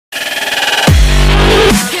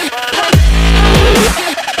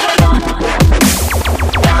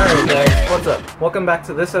welcome back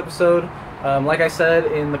to this episode. Like I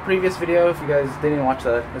said in the previous video, if you guys didn't watch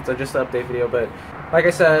that, it's just an update video, but like I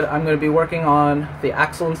said, I'm going to be working on the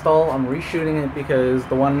axle install. I'm reshooting it because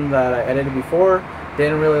the one that I edited before,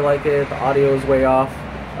 didn't really like it, the audio is way off.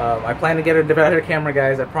 I plan to get a better camera,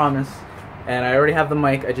 guys, I promise. And I already have the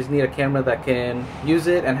mic, I just need a camera that can use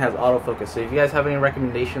it and has autofocus. So if you guys have any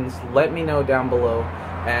recommendations, let me know down below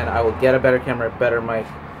and I will get a better camera, a better mic,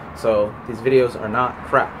 so these videos are not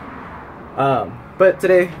crap. But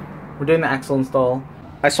today, we're doing the axle install.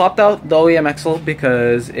 I swapped out the OEM axle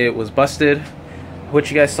because it was busted,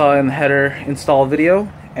 which you guys saw in the header install video.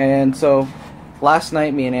 And so last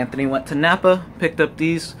night, me and Anthony went to Napa, picked up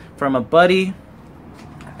these from a buddy,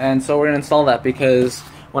 and so we're gonna install that because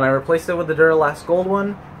when I replaced it with the Duralast Gold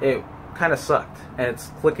one, it kind of sucked, and it's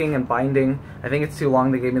clicking and binding. I think it's too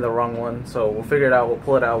long, they gave me the wrong one, so we'll figure it out, we'll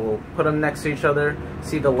pull it out, we'll put them next to each other,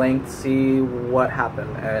 see the length, see what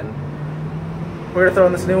happened, and we're gonna throw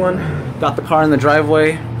in this new one. Got the car in the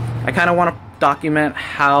driveway. I kind of want to document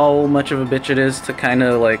how much of a bitch it is to kind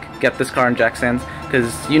of like get this car in jack stands,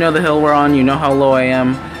 because you know the hill we're on, you know how low I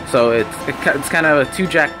am, so it's kind of a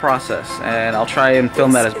 2-jack process, and I'll try and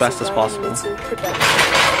film that as best as possible.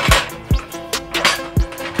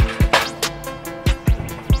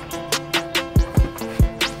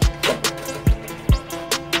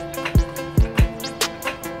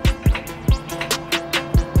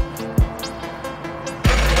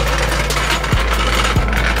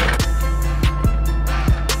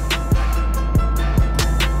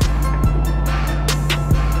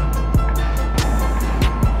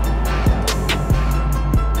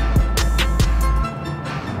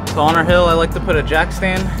 So on our hill, I like to put a jack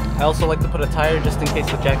stand. I also like to put a tire just in case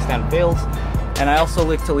the jack stand fails. And I also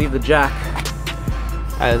like to leave the jack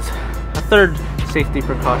as a third safety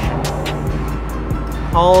precaution.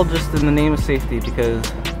 All just in the name of safety,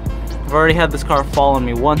 because I've already had this car fall on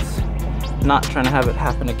me once. Not trying to have it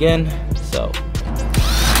happen again, so.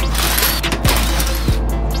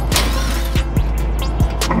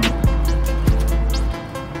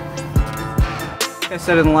 Like I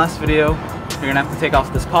said in the last video, you're gonna have to take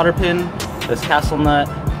off this cotter pin, this castle nut.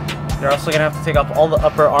 You're also gonna have to take off all the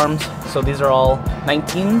upper arms. So these are all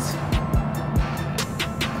 19s.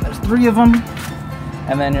 There's 3 of them.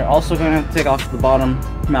 And then you're also gonna have to take off the bottom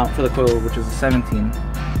mount for the coil, which is a 17.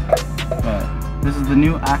 But this is the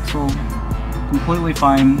new axle. Completely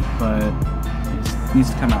fine, but it just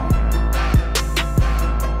needs to come out.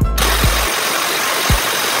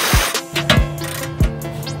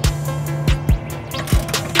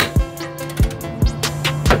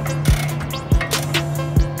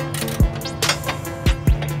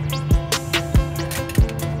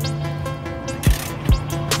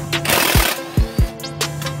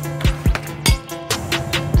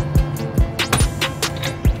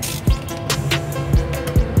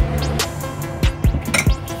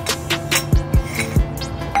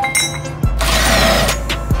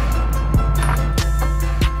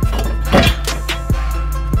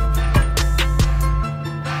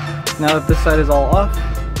 Now that this side is all off,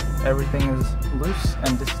 everything is loose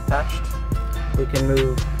and disattached, we can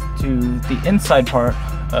move to the inside part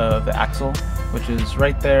of the axle, which is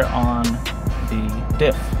right there on the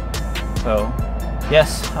diff. So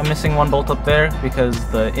yes, I'm missing one bolt up there because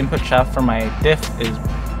the input shaft for my diff is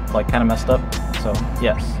like kind of messed up. So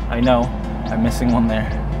yes, I know I'm missing one there,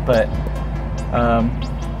 but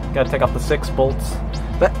gotta take off the 6 bolts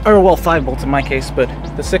that, or well, 5 bolts in my case, but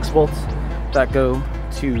the 6 bolts that go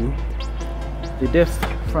to the diff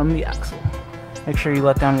from the axle. Make sure you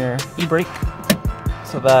let down your e-brake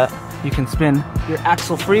so that you can spin your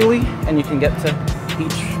axle freely and you can get to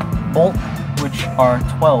each bolt, which are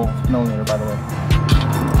 12mm, by the way.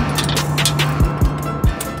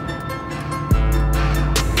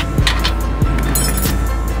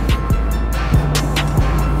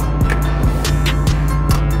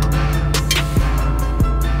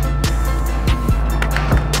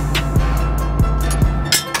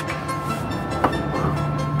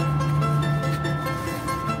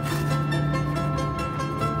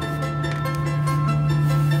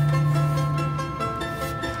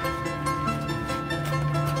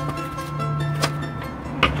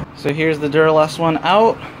 So here's the Duralast one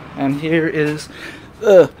out, and here is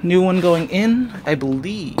the new one going in, I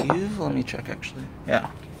believe. Let me check actually.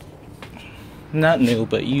 Yeah. Not new,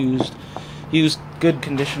 but used. Used, good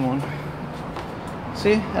condition one.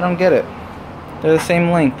 See, I don't get it. They're the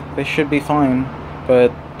same length, they should be fine,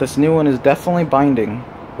 but this new one is definitely binding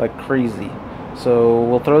like crazy. So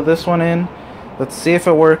we'll throw this one in, let's see if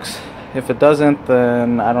it works. If it doesn't,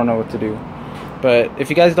 then I don't know what to do. But if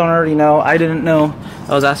you guys don't already know, I didn't know.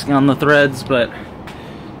 I was asking on the threads, but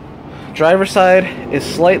driver's side is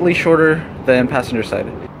slightly shorter than passenger side.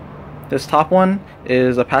 This top one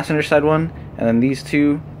is a passenger side one, and then these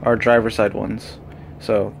two are driver's side ones.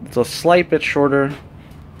 So it's a slight bit shorter.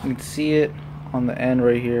 You can see it on the end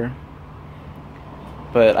right here.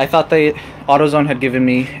 But I thought AutoZone had given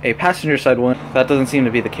me a passenger side one. That doesn't seem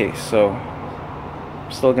to be the case, so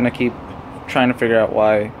I'm still gonna keep trying to figure out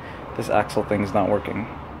why this axle thing is not working.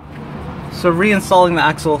 So reinstalling the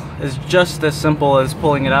axle is just as simple as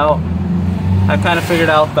pulling it out. I kind of figured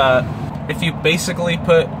out that if you basically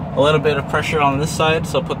put a little bit of pressure on this side,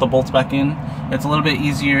 so put the bolts back in, it's a little bit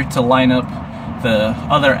easier to line up the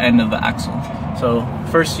other end of the axle. So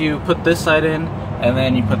first you put this side in, and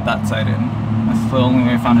then you put that side in. That's the only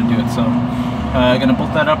way I found to do it. So I'm gonna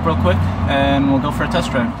bolt that up real quick and we'll go for a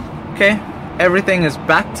test drive. Okay, everything is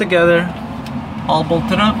back together, all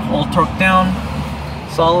bolted up, all torqued down,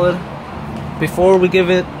 solid. Before we give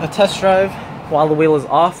it a test drive, while the wheel is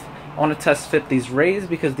off, I want to test fit these rays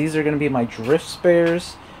because these are going to be my drift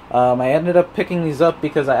spares. I ended up picking these up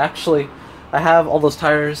because I have all those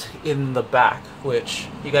tires in the back, which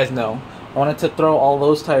you guys know. I wanted to throw all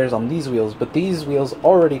those tires on these wheels, but these wheels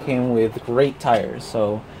already came with great tires,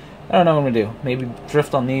 so I don't know what I'm going to do. Maybe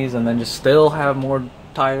drift on these and then just still have more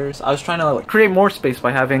tires. I was trying to create more space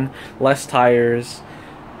by having less tires,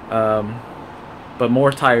 but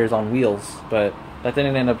more tires on wheels, but that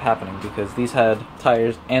didn't end up happening because these had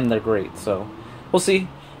tires and they're great, so we'll see.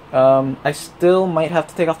 I still might have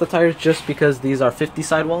to take off the tires just because these are 50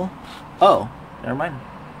 sidewall. Oh, never mind.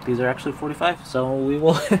 These are actually 45, so we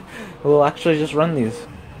will we'll actually just run these.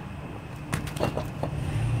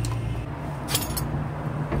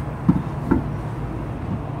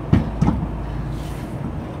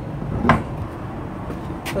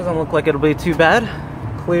 Doesn't look like it'll be too bad.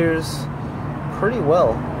 Clears pretty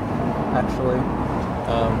well, actually.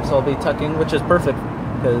 So I'll be tucking, which is perfect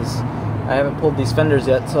because I haven't pulled these fenders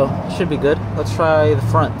yet, so it should be good. Let's try the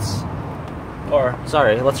fronts. Or,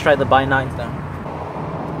 sorry, let's try the by-9s now.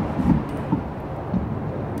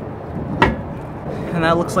 And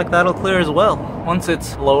that looks like that'll clear as well. Once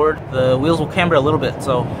it's lowered, the wheels will camber a little bit,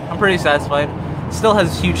 so I'm pretty satisfied. Still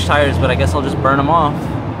has huge tires, but I guess I'll just burn them off.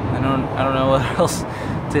 I don't know what else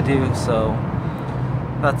to do, so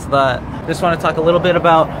that's that. Just want to talk a little bit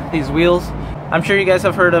about these wheels. I'm sure you guys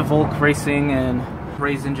have heard of Volk Racing and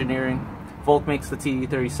Rays Engineering. Volk makes the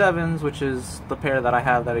TE37s, which is the pair that I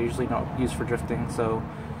have that I usually don't use for drifting, so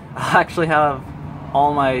I actually have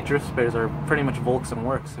all my drift spares are pretty much Volks and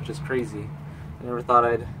Works, which is crazy. I never thought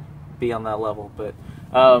I'd be on that level, but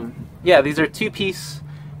yeah, these are two-piece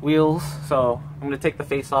wheels, so I'm going to take the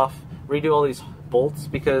face off, redo all these bolts,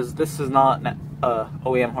 because this is not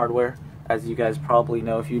OEM hardware, as you guys probably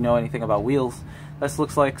know if you know anything about wheels. This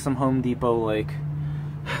looks like some Home Depot, like,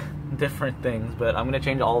 different things, but I'm going to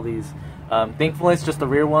change all these. Thankfully it's just the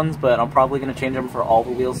rear ones, but I'm probably going to change them for all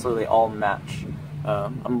the wheels so they all match.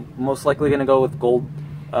 I'm most likely going to go with gold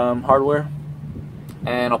hardware,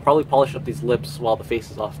 and I'll probably polish up these lips while the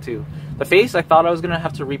face is off too. The face I thought I was going to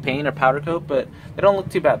have to repaint or powder coat, but they don't look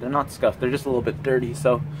too bad. They're not scuffed, they're just a little bit dirty,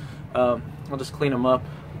 so I'll just clean them up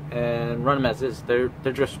and run them as is. They're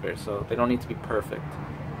drift spares, so they don't need to be perfect.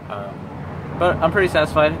 But I'm pretty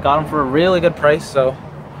satisfied. Got them for a really good price, so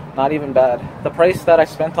not even bad. The price that I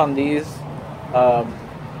spent on these, I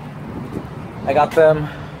got them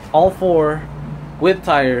all four with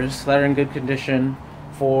tires that are in good condition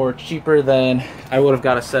for cheaper than I would have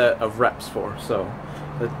got a set of reps for. So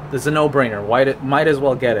it's a no-brainer. Might as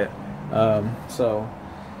well get it. So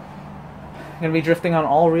I'm gonna be drifting on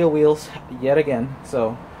all real wheels yet again.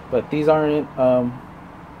 So, but these aren't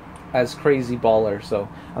as crazy baller, so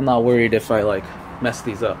I'm not worried if I like mess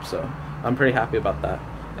these up. So I'm pretty happy about that.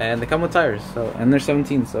 And they come with tires, so, and they're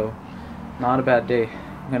 17, so not a bad day.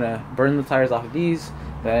 I'm gonna burn the tires off of these,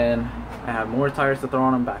 then I have more tires to throw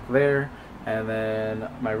on them back there, and then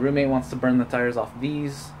my roommate wants to burn the tires off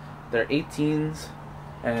these. They're 18s,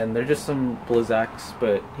 and they're just some Blizzaks,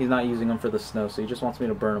 but he's not using them for the snow, so he just wants me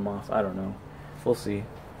to burn them off. I don't know. We'll see.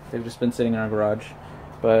 They've just been sitting in our garage,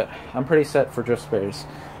 but I'm pretty set for drift spares.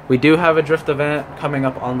 We do have a drift event coming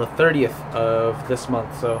up on the 30th of this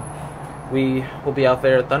month, so we will be out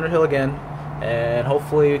there at Thunderhill again, and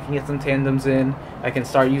hopefully we can get some tandems in. I can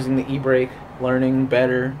start using the e-brake, learning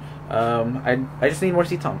better. I just need more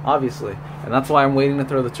CTOM, obviously, and that's why I'm waiting to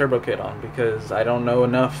throw the turbo kit on, because I don't know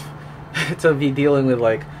enough to be dealing with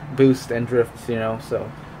like boost and drifts, you know, so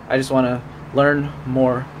I just want to learn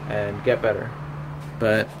more and get better.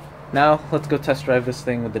 But now let's go test drive this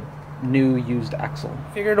thing with the new used axle.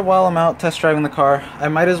 Figured while I'm out test driving the car, I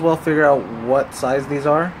might as well figure out what size these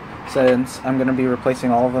are, since I'm going to be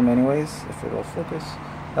replacing all of them anyways, if it'll focus.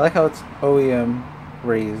 I like how it's OEM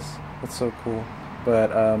raised. That's so cool.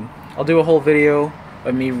 But I'll do a whole video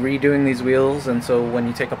of me redoing these wheels, and so when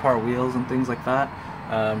you take apart wheels and things like that,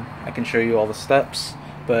 I can show you all the steps.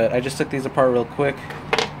 But I just took these apart real quick.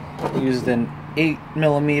 Used an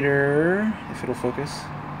 8mm, if it'll focus,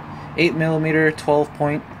 8mm 12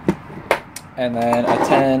 point, and then a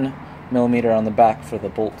 10mm on the back for the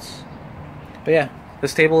bolts. But yeah,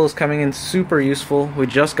 this table is coming in super useful. We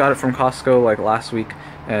just got it from Costco like last week,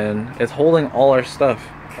 and it's holding all our stuff,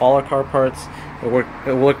 all our car parts.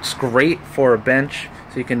 It works great for a bench,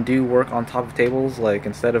 so you can do work on top of tables. Like,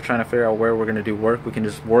 instead of trying to figure out where we're gonna do work, we can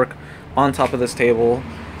just work on top of this table,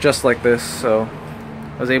 just like this. So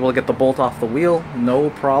I was able to get the bolt off the wheel, no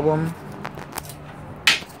problem.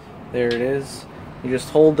 There it is. You just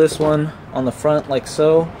hold this one on the front like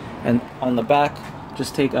so, and on the back,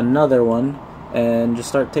 just take another one and just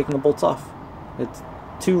start taking the bolts off. It's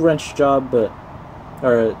 2 wrench job, but,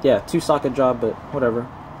 or yeah, 2 socket job, but whatever,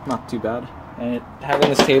 not too bad. And having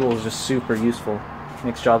this table is just super useful.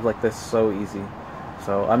 Makes jobs like this so easy.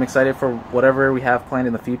 So I'm excited for whatever we have planned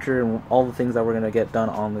in the future and all the things that we're gonna get done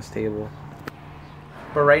on this table.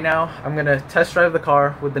 But right now, I'm gonna test drive the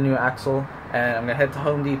car with the new axle, and I'm gonna head to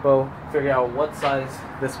Home Depot, figure out what size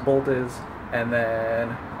this bolt is, and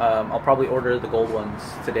then I'll probably order the gold ones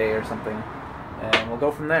today or something, and we'll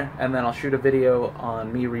go from there. And then I'll shoot a video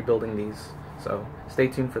on me rebuilding these, so stay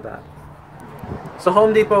tuned for that. So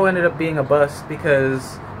Home Depot ended up being a bust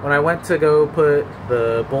because when I went to go put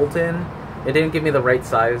the bolt in, it didn't give me the right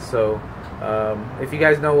size. So if you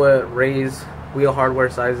guys know what Ray's wheel hardware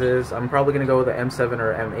size is, I'm probably gonna go with the M7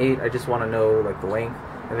 or M8. I just want to know like the length.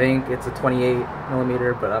 I think it's a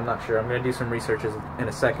 28mm, but I'm not sure. I'm gonna do some researches in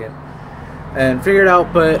a second and figure it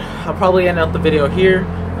out, but I'll probably end out the video here.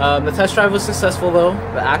 The test drive was successful though.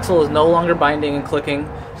 The axle is no longer binding and clicking,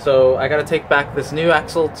 so I gotta take back this new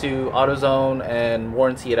axle to Autozone and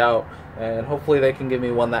warranty it out, and hopefully they can give me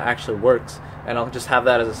one that actually works, and I'll just have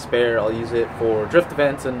that as a spare. I'll use it for drift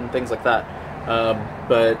events and things like that.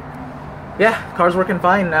 But yeah, car's working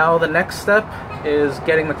fine now. The next step is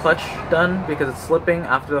getting the clutch done because it's slipping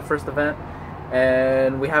after the first event,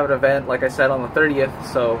 and we have an event, like I said, on the 30th,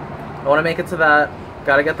 so I want to make it to that.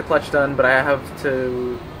 Gotta get the clutch done, but I have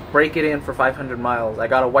to break it in for 500 miles. I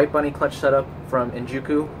got a White Bunny clutch set up from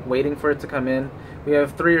Injuku, waiting for it to come in. We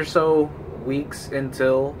have 3 or so weeks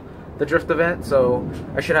until the drift event, so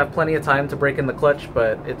I should have plenty of time to break in the clutch,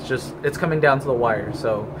 but it's coming down to the wire,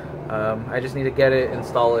 so I just need to get it,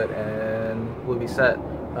 install it, and we'll be set.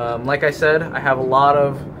 Like I said, I have a lot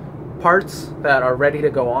of parts that are ready to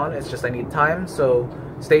go on. It's just I need time, so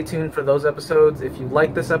stay tuned for those episodes. If you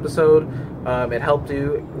like this episode, it helped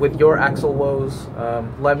you with your axle woes,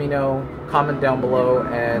 let me know, comment down below,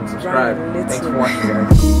 and subscribe. Thanks for watching,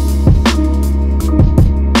 guys.